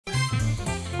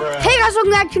Hey guys,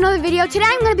 welcome back to another video. Today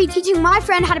I'm going to be teaching my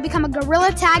friend how to become a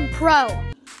Gorilla Tag Pro.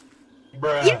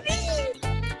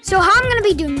 Yippee! So how I'm going to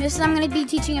be doing this is I'm going to be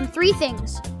teaching him 3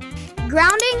 things.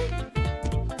 Grounding,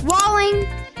 walling,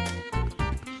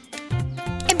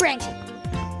 and branching.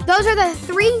 Those are the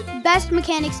 3 best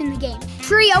mechanics in the game.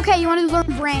 Tree, okay, you want to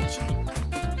learn branching.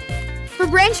 For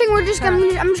branching, I'm just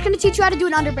going to teach you how to do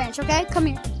an under branch, okay? Come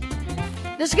here.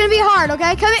 This is going to be hard,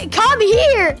 okay? Come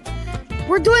here!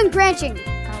 We're doing branching.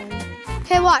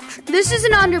 Okay, watch. This is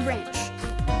an under branch.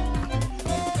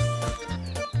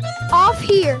 Off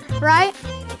here, right?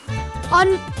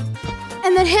 And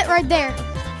then hit right there.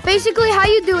 Basically, how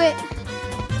you do it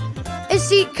is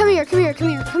see. Come here. Come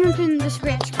in this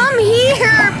branch. Come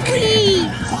here,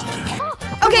 please.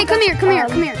 Okay, come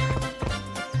here.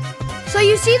 So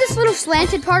you see this little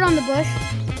slanted part on the bush?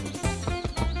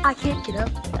 I can't get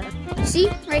up. See,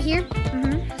 right here?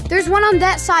 There's one on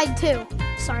that side too.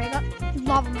 Sorry, I got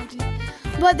lava monkey.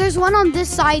 But there's one on this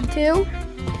side too.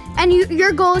 And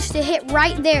your goal is to hit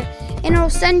right there. And it'll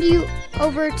send you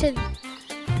over to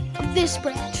this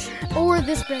branch. Or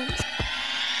this branch.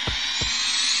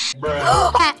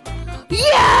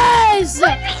 Yes!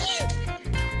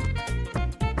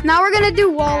 Now we're gonna do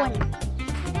walling.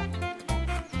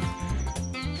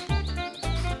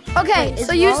 Okay, wait,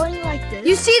 so like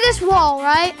you see this wall,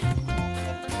 right?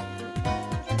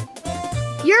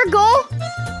 Your goal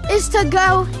is to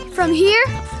go from here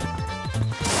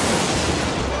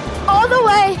all the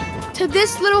way to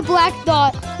this little black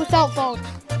dot without falling.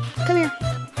 Come here.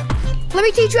 Let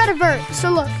me teach you how to vert. So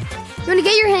look, you want to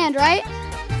get your hand, right?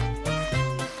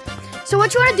 So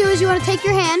what you want to do is you want to take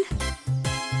your hand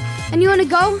and you want to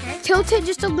go tilt it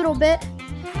just a little bit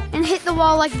and hit the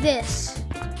wall like this,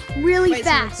 really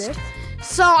fast.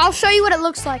 So I'll show you what it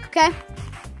looks like, okay?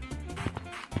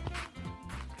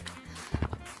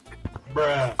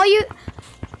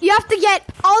 You have to get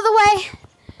all the way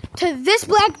to this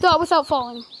black dot without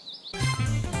falling.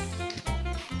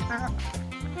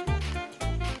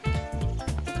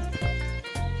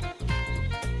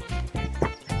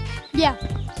 Yeah.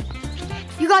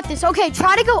 You got this. Okay,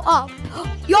 try to go up.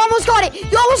 You almost got it.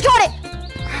 You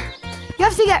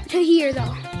have to get to here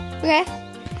though. Okay?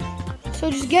 So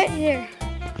just get here.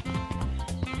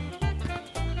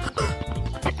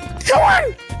 Come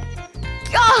on!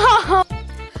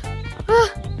 Oh.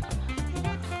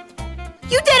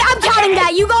 You did. I'm counting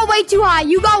that. You go way too high.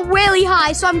 You go really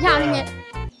high, so I'm counting it.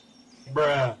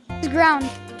 It's ground.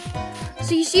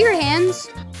 So you see your hands?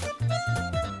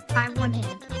 I have one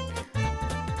hand.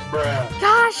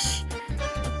 Gosh.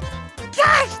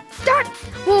 Darn.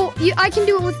 Well, I can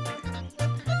do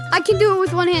it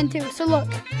with one hand too. So look.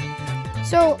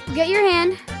 So get your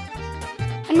hand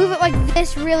and move it like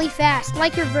this really fast,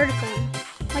 like you're vertical,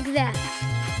 like that.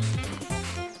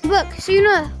 Look. So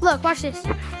look. Watch this.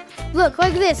 Look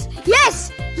like this.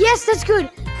 Yes, that's good.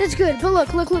 But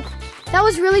look. That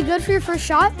was really good for your first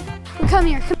shot. But come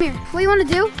here. What you want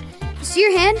to do? See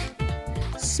your hand?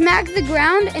 Smack the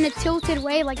ground in a tilted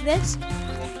way like this.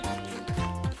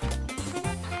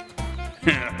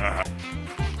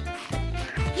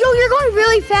 Yo, you're going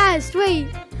really fast. Wait.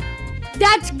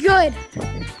 That's good.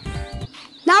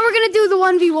 Now we're going to do the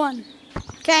 1v1.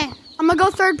 Okay. I'm going to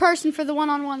go third person for the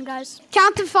one-on-one, guys.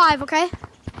 Count to 5, okay?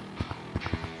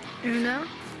 Uno,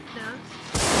 dos.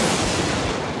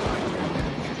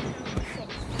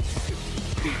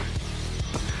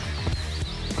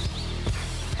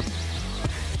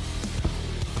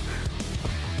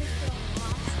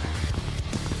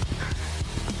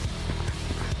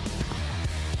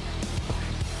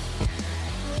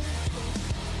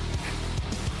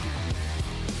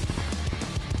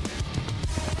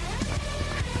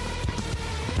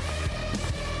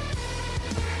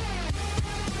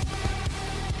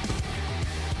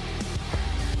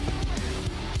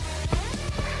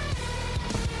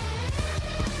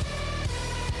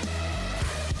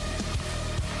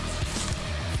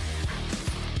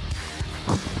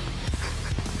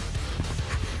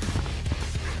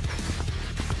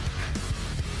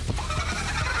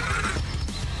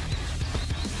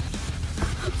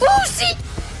 See?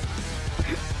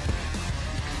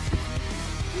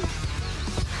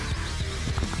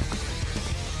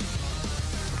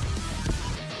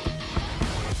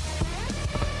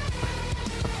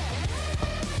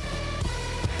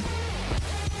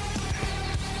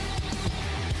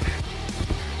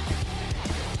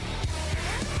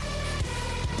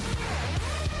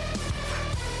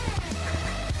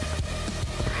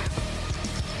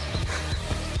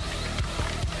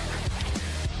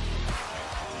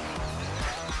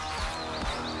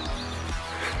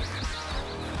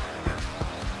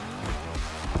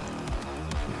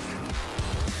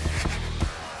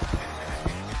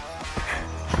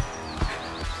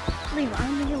 Liam, I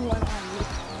only have one on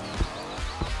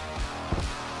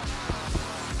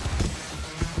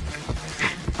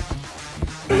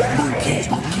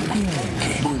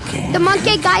The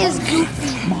monkey guy is goofy.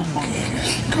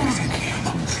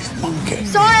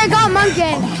 Sorry, I got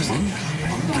monkey.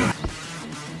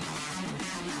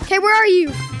 Okay, where are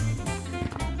you?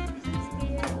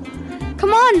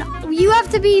 Come on, you have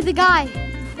to be the guy.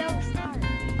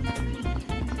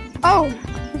 Oh.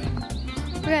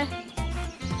 Okay.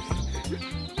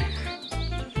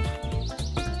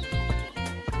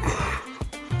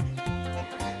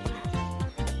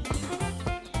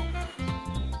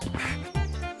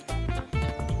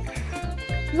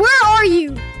 Where are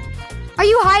you? Are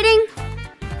you hiding?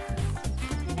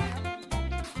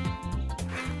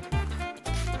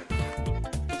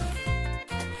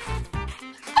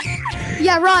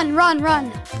 Yeah,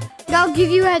 run. I'll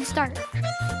give you a head start.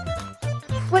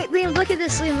 Wait, Liam, look at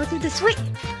this, Liam, look at this. Wait,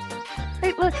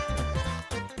 look.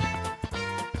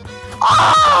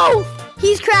 Oh!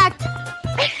 He's cracked.